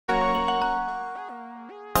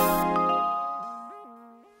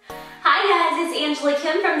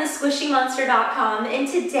Kim from thesquishymonster.com, and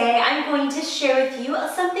today I'm going to share with you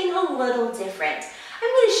something a little different. I'm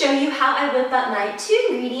going to show you how I whip up my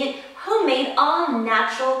 2-ingredient, homemade,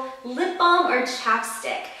 all-natural lip balm or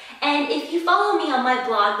chapstick. And if you follow me on my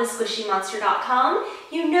blog, thesquishymonster.com,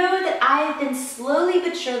 you know that I have been slowly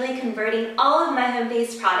but surely converting all of my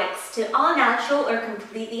home-based products to all-natural or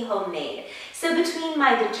completely homemade. So between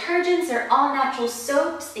my detergents or all-natural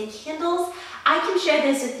soaps and candles, I can share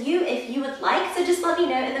this with you if you would like, so just let me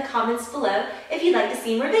know in the comments below if you'd like to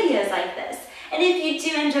see more videos like this. And if you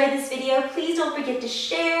do enjoy this video, please don't forget to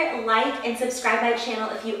share, like, and subscribe my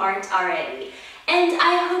channel if you aren't already. And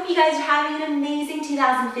I hope you guys are having an amazing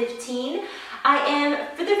 2015. I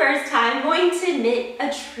am, for the first time, going to admit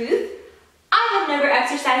a truth. I have never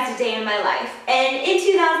exercised a day in my life, and in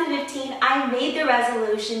 2015, I made the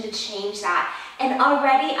resolution to change that, and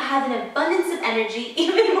already I have an abundance of energy,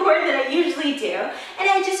 even more than I usually do, and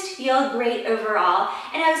I just feel great overall,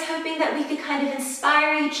 and I was hoping that we could kind of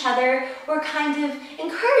inspire each other or kind of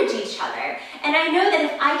encourage each other, and I know that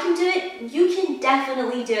if I can do it, you can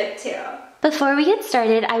definitely do it too. Before we get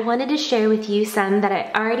started, I wanted to share with you some that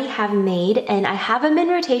I already have made, and I have them in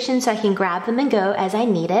rotation so I can grab them and go as I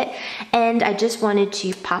need it, and I just wanted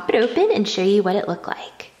to pop it open and show you what it looked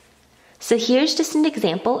like. So here's just an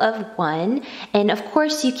example of one, and of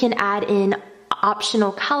course you can add in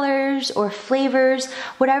optional colors or flavors,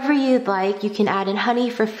 whatever you'd like. You can add in honey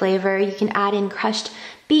for flavor, you can add in crushed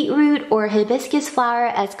beetroot or hibiscus flower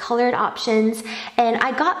as colored options. And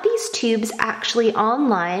I got these tubes actually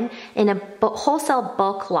online in a wholesale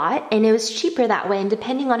bulk lot, and it was cheaper that way. And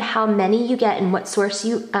depending on how many you get and what source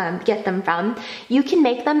you get them from, you can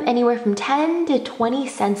make them anywhere from 10 to 20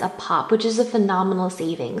 cents a pop, which is a phenomenal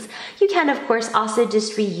savings. You can, of course, also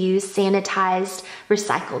just reuse sanitized,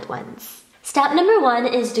 recycled ones. Step number 1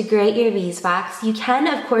 is to grate your beeswax. You can,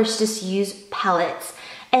 of course, just use pellets.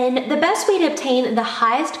 And the best way to obtain the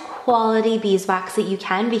highest quality beeswax that you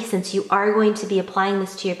can, because since you are going to be applying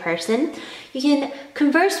this to your person, you can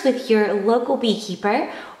converse with your local beekeeper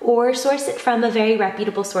or source it from a very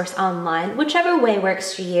reputable source online, whichever way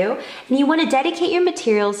works for you. And you want to dedicate your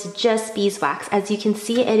materials to just beeswax. As you can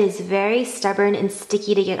see, it is very stubborn and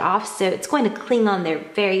sticky to get off, so it's going to cling on there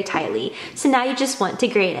very tightly. So now you just want to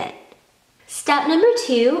grate it. Step number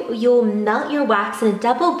 2, you'll melt your wax in a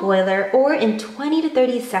double boiler or in 20 to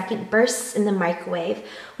 30 second bursts in the microwave.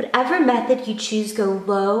 Whatever method you choose, go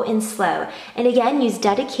low and slow. And again, use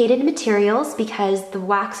dedicated materials because the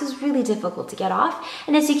wax is really difficult to get off.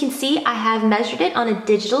 And as you can see, I have measured it on a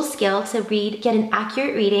digital scale to get an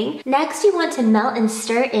accurate reading. Next, you want to melt and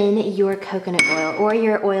stir in your coconut oil or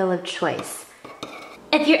your oil of choice.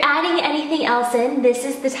 If you're adding anything else in, this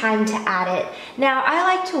is the time to add it. Now, I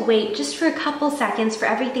like to wait just for a couple seconds for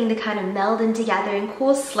everything to kind of meld in together and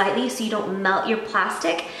cool slightly so you don't melt your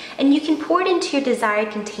plastic. And you can pour it into your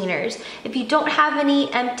desired containers. If you don't have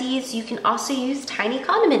any empties, you can also use tiny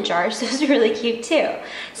condiment jars. Those are really cute too.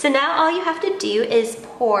 So now all you have to do is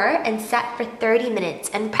pour and set for 30 minutes,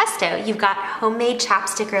 and presto, you've got homemade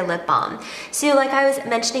chapstick or lip balm. So like I was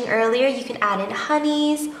mentioning earlier, you can add in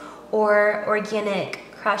honeys or organic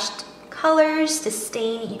crushed colors to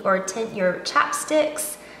stain or tint your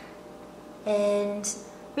chapsticks, and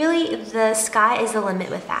really the sky is the limit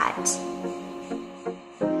with that.